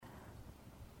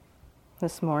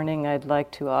This morning I'd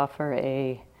like to offer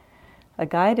a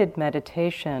guided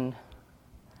meditation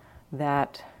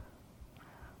that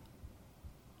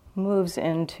moves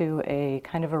into a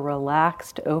kind of a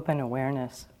relaxed, open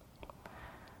awareness.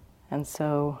 And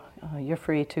so you're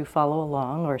free to follow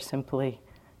along or simply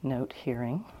note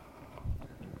hearing.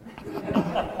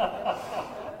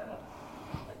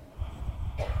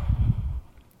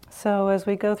 So as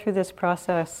we go through this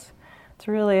process, it's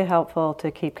really helpful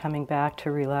to keep coming back to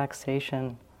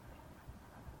relaxation.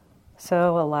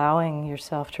 So allowing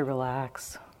yourself to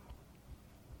relax.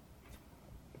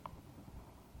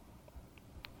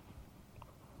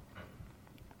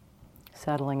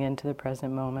 Settling into the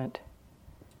present moment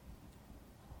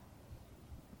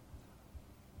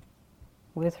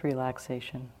with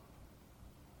relaxation.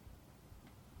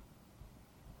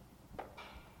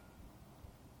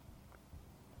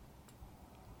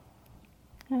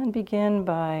 And begin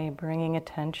by bringing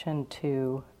attention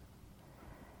to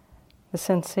the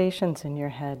sensations in your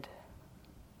head.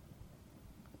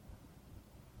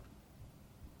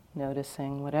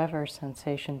 Noticing whatever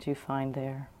sensations you find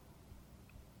there.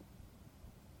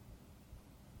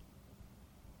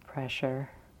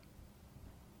 Pressure,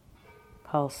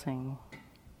 pulsing,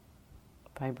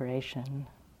 vibration,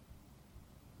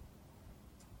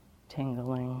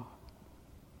 tingling,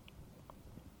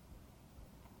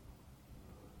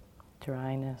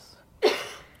 dryness,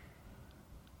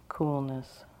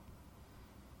 coolness.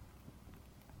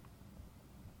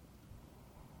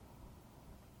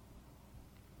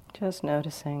 Just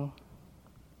noticing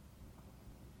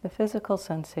the physical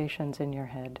sensations in your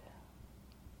head.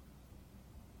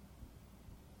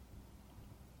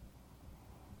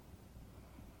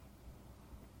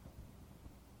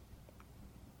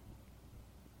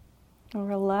 And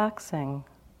relaxing,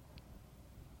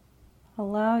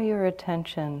 allow your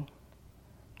attention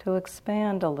to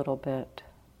expand a little bit,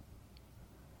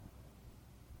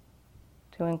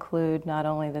 to include not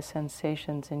only the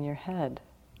sensations in your head,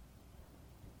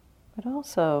 but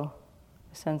also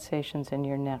the sensations in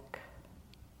your neck.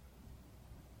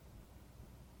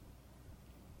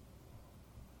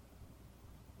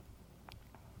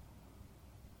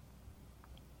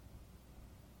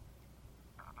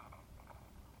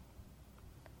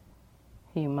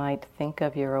 You might think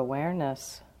of your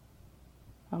awareness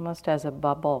almost as a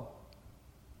bubble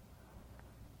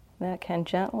that can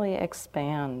gently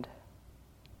expand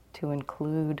to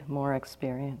include more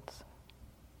experience.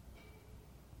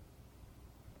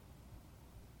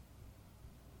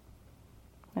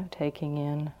 Now taking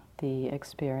in the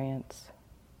experience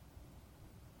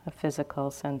of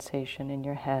physical sensation in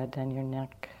your head and your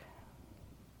neck.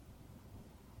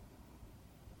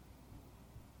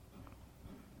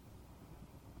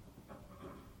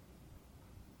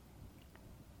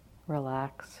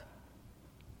 Relax.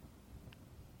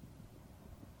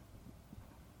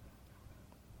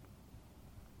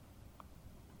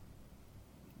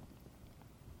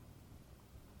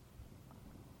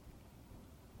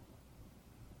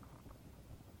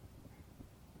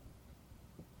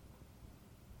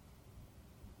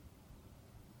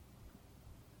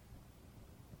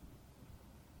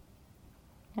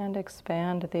 And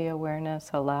expand the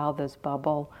awareness. Allow this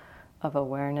bubble of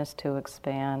awareness to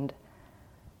expand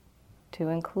to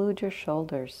include your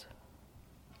shoulders.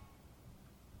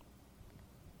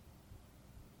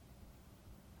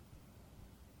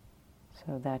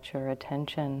 So that your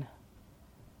attention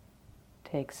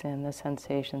takes in the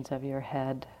sensations of your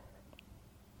head,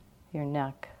 your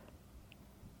neck,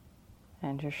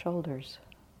 and your shoulders.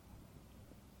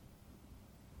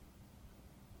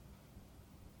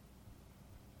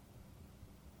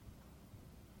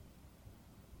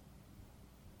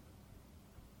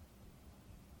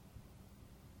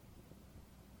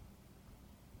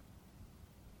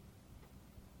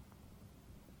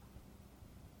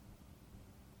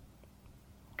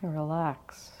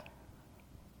 Relax.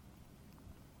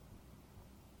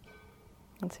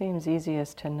 It seems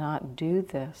easiest to not do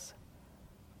this,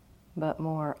 but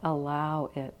more allow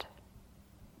it.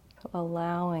 So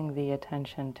allowing the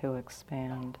attention to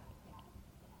expand.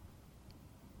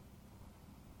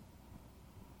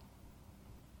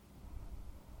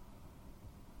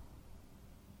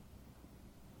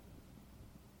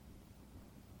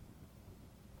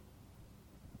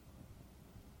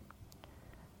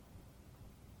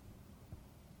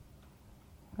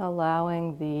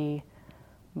 Allowing the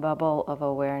bubble of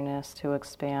awareness to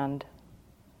expand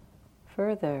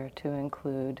further to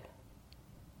include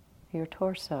your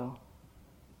torso.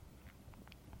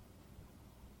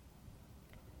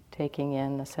 Taking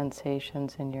in the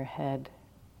sensations in your head,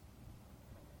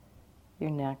 your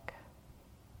neck,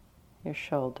 your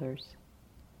shoulders,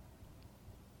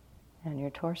 and your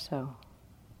torso.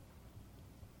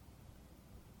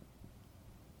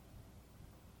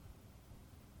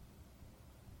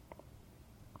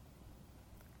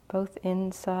 Both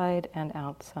inside and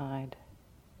outside,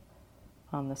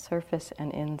 on the surface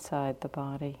and inside the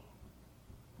body.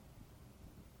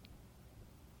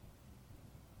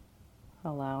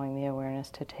 Allowing the awareness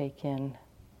to take in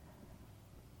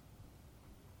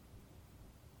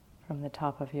from the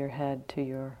top of your head to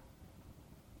your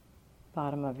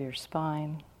bottom of your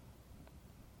spine,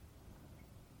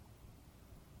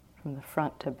 from the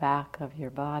front to back of your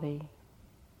body,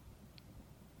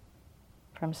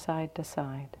 from side to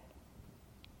side.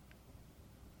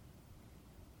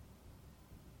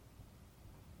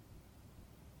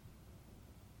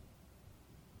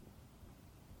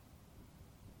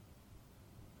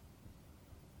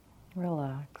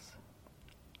 Relax.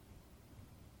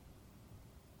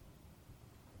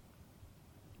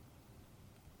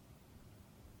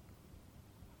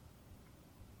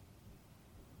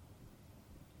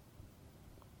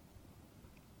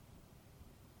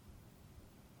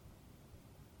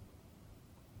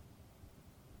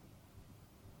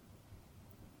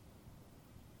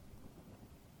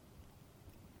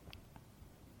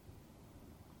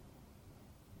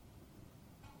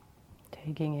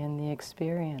 Taking in the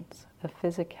experience, the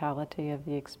physicality of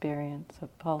the experience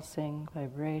of pulsing,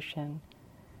 vibration,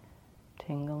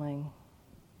 tingling,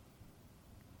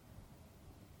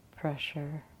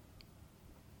 pressure,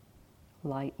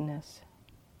 lightness,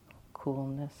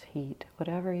 coolness, heat,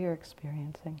 whatever you're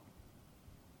experiencing.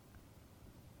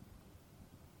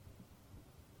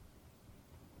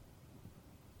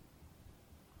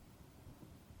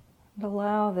 And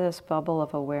allow this bubble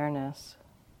of awareness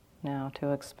now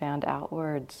to expand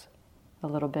outwards a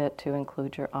little bit to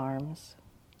include your arms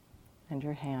and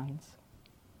your hands.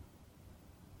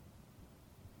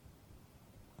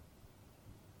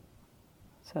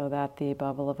 So that the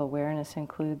bubble of awareness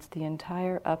includes the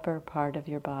entire upper part of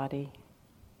your body.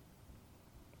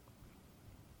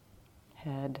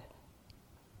 Head,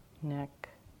 neck,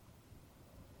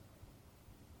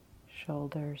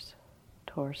 shoulders,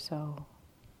 torso,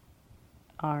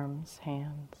 arms,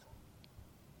 hands.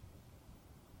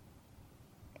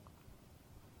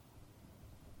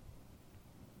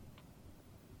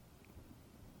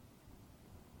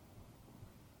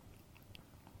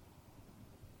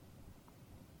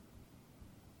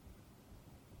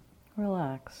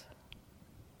 Relax.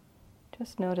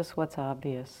 Just notice what's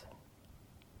obvious.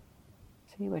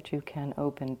 See what you can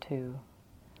open to,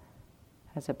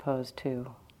 as opposed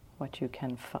to what you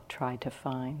can try to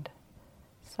find.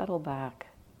 Settle back.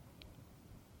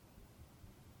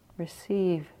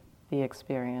 Receive the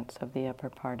experience of the upper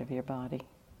part of your body.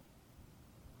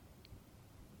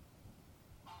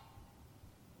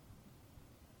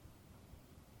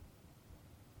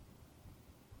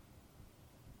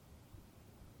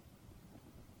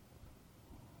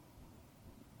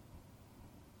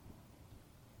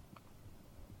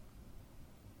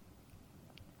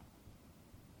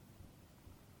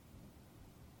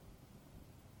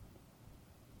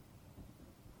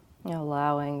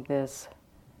 Allowing this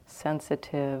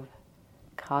sensitive,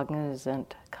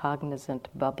 cognizant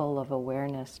bubble of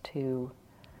awareness to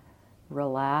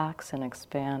relax and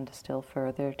expand still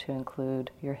further to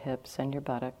include your hips and your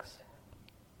buttocks.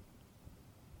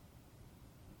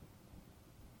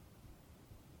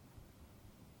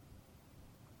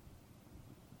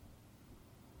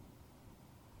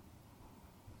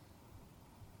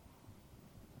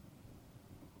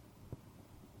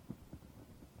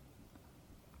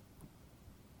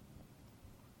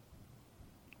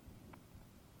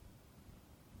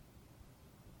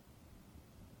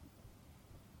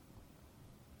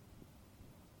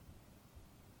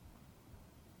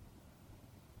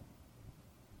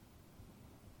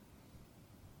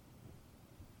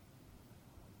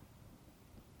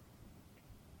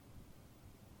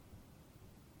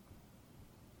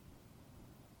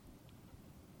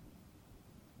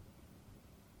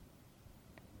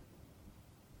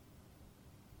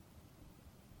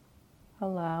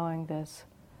 Allowing this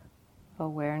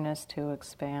awareness to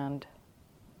expand,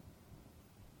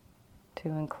 to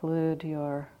include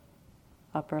your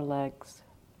upper legs,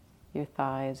 your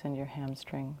thighs and your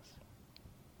hamstrings.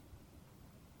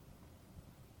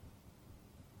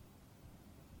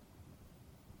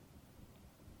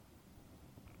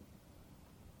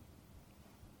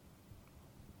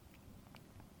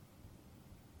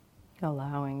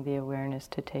 Allowing the awareness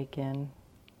to take in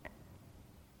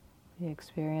the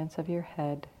experience of your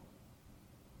head,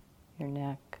 your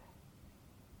neck,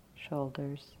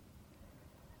 shoulders,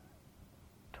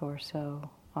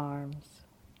 torso, arms,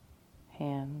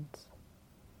 hands,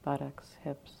 buttocks,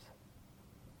 hips,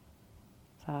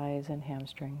 thighs and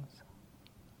hamstrings.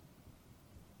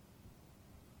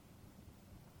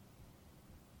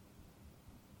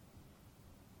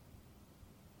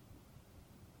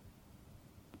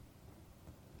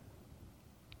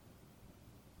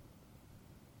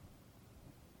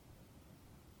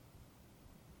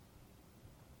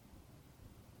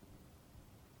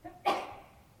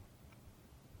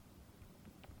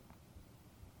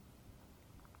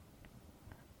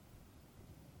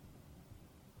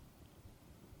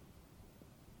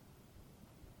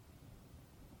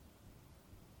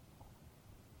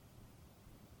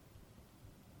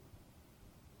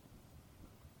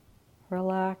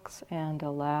 Relax and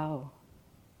allow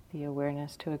the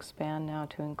awareness to expand now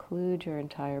to include your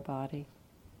entire body,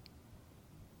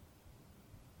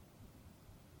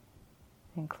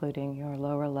 including your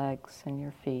lower legs and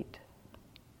your feet.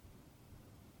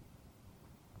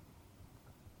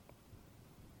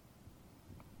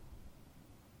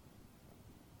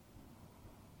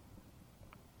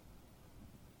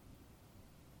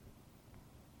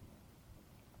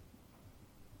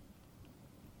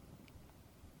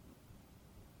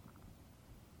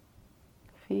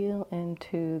 Feel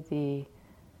into the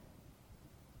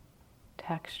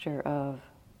texture of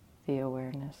the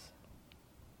awareness,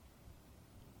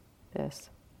 this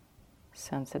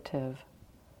sensitive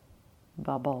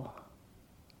bubble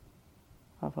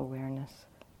of awareness.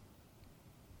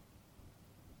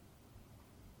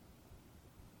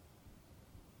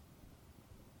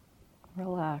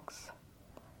 Relax.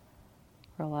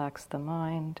 Relax the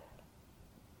mind.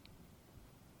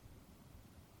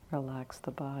 Relax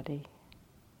the body.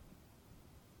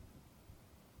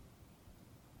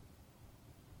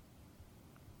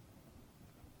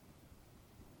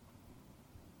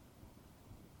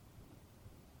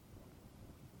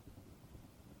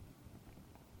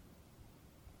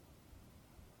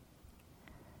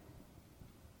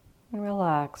 And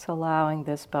relax, allowing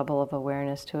this bubble of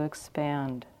awareness to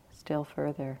expand still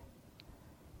further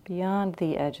beyond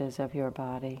the edges of your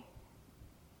body,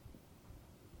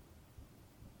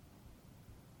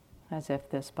 as if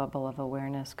this bubble of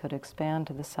awareness could expand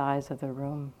to the size of the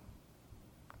room.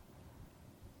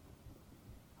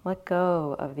 Let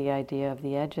go of the idea of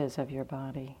the edges of your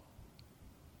body.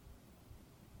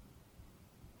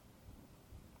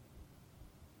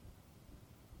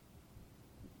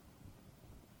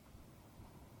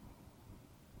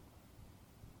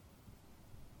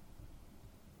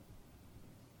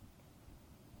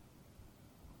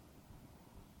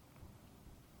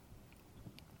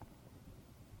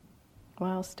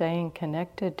 While staying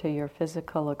connected to your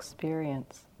physical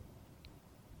experience,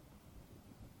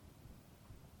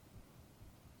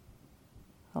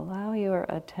 allow your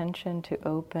attention to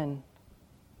open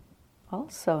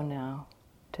also now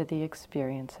to the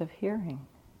experience of hearing.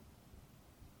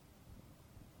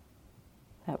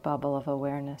 That bubble of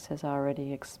awareness has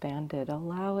already expanded.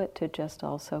 Allow it to just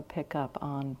also pick up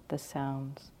on the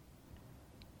sounds.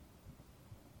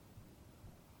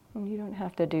 And you don't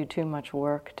have to do too much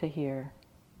work to hear.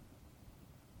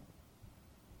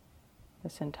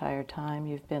 This entire time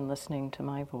you've been listening to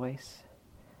my voice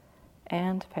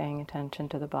and paying attention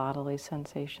to the bodily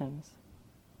sensations.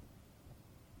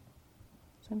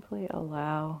 Simply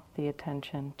allow the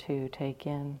attention to take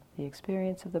in the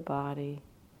experience of the body,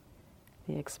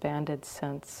 the expanded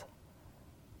sense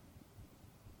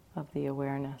of the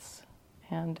awareness,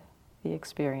 and the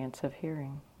experience of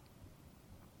hearing.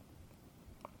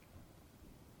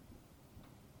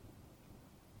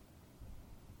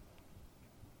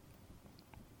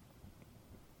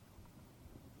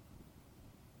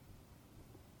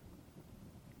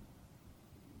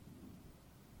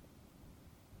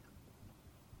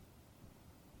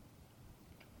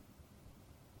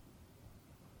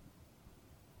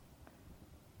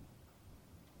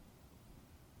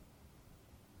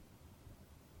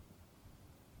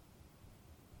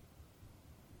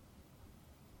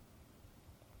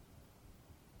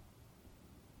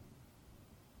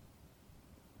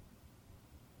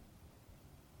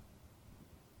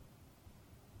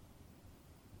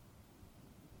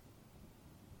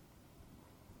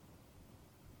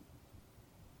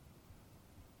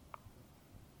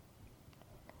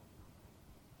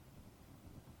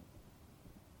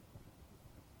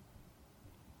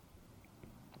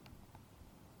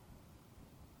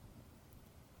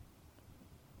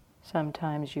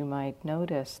 Sometimes you might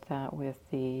notice that with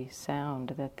the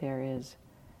sound that there is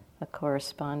a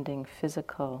corresponding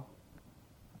physical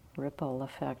ripple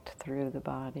effect through the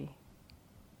body.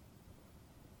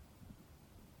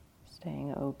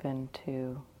 Staying open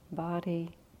to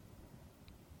body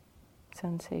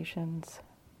sensations,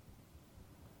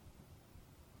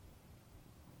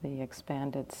 the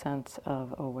expanded sense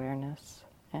of awareness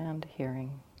and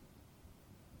hearing.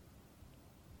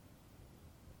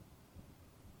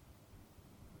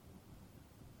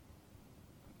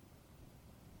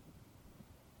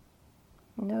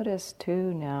 Notice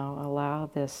too now, allow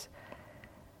this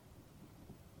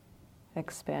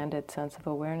expanded sense of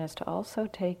awareness to also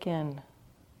take in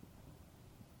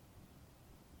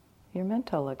your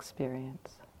mental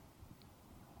experience.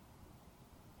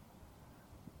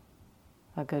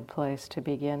 A good place to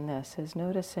begin this is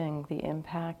noticing the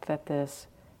impact that this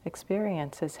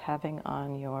experience is having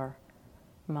on your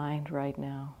mind right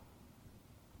now.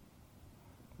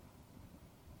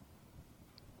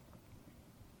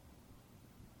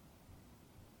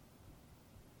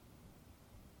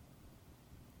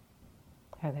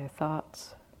 Are there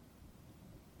thoughts,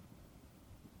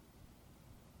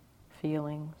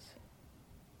 feelings,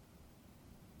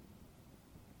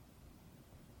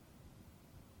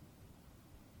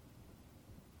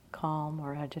 calm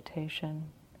or agitation,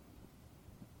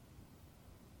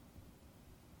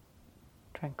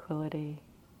 tranquility,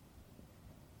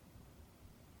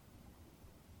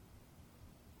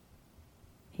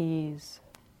 ease?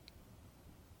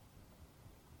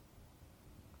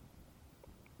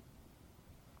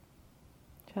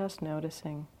 Just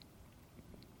noticing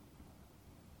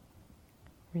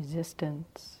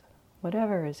resistance,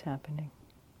 whatever is happening.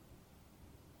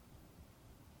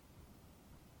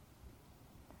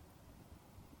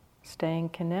 Staying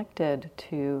connected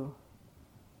to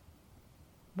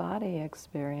body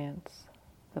experience,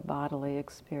 the bodily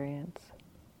experience,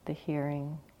 the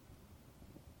hearing,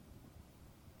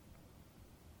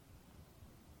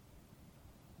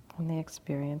 and the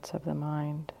experience of the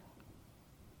mind.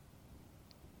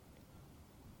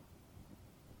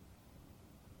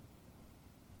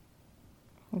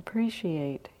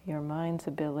 Appreciate your mind's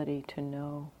ability to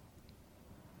know.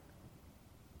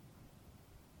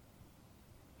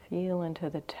 Feel into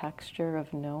the texture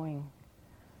of knowing,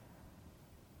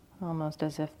 almost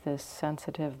as if this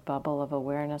sensitive bubble of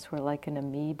awareness were like an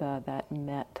amoeba that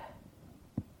met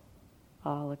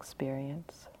all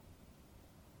experience.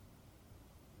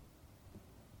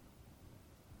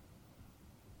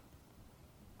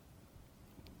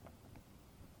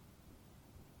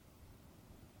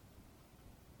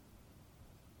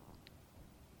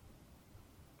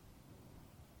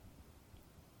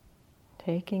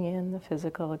 Taking in the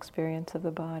physical experience of the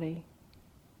body,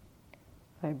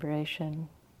 vibration,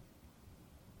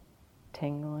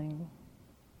 tingling,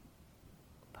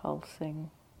 pulsing,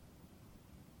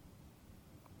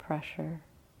 pressure,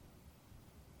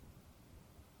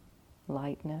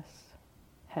 lightness,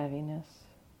 heaviness,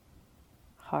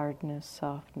 hardness,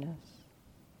 softness,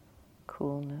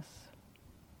 coolness,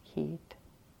 heat,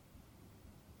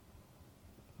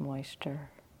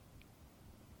 moisture.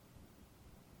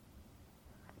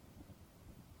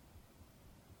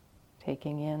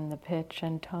 Taking in the pitch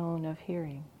and tone of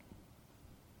hearing.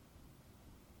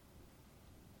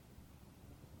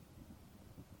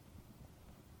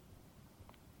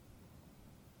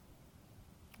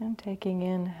 And taking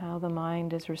in how the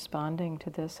mind is responding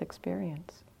to this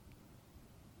experience.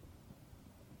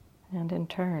 And in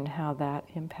turn, how that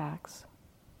impacts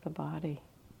the body.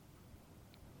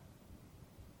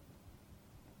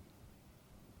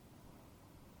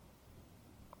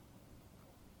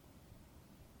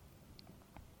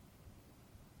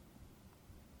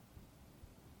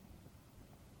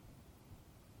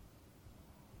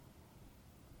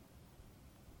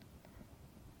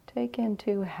 Take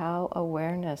into how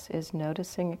awareness is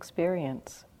noticing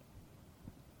experience.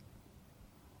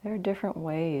 There are different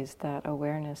ways that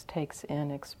awareness takes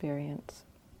in experience.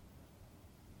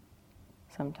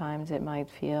 Sometimes it might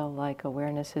feel like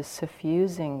awareness is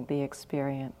suffusing the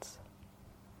experience.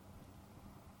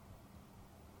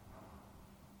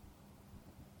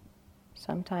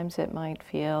 Sometimes it might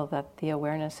feel that the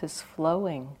awareness is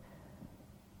flowing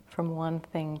from one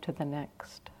thing to the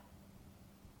next.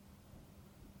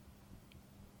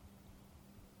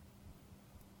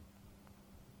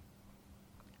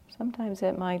 Sometimes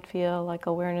it might feel like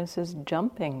awareness is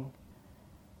jumping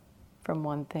from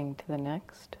one thing to the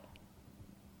next.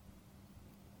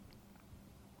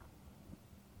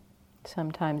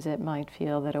 Sometimes it might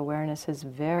feel that awareness is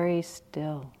very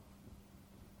still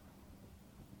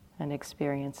and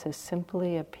experience is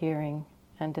simply appearing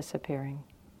and disappearing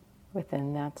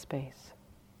within that space.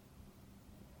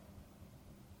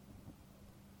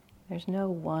 There's no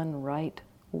one right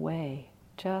way.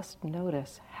 Just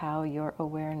notice how your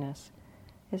awareness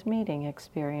is meeting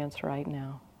experience right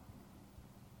now.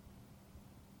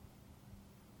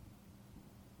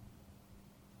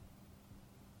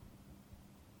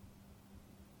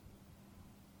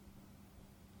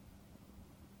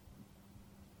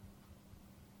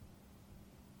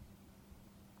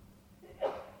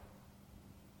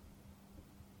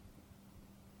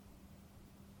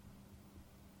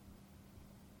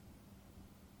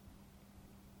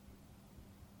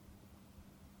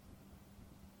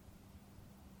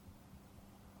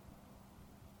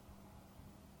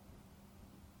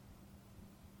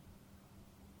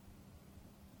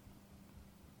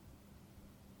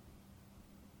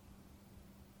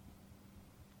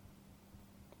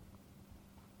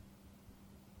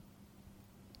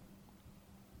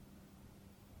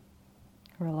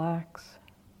 relax.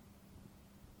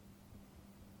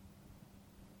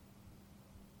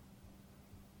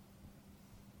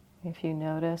 If you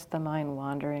notice the mind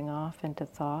wandering off into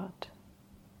thought,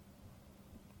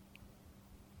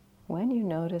 when you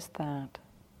notice that,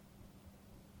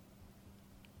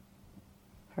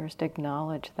 first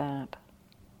acknowledge that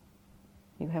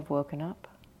you have woken up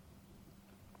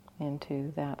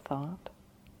into that thought.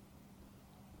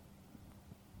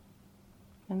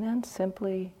 And then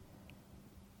simply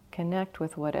connect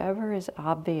with whatever is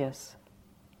obvious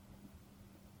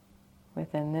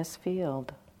within this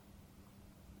field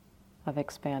of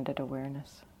expanded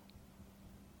awareness.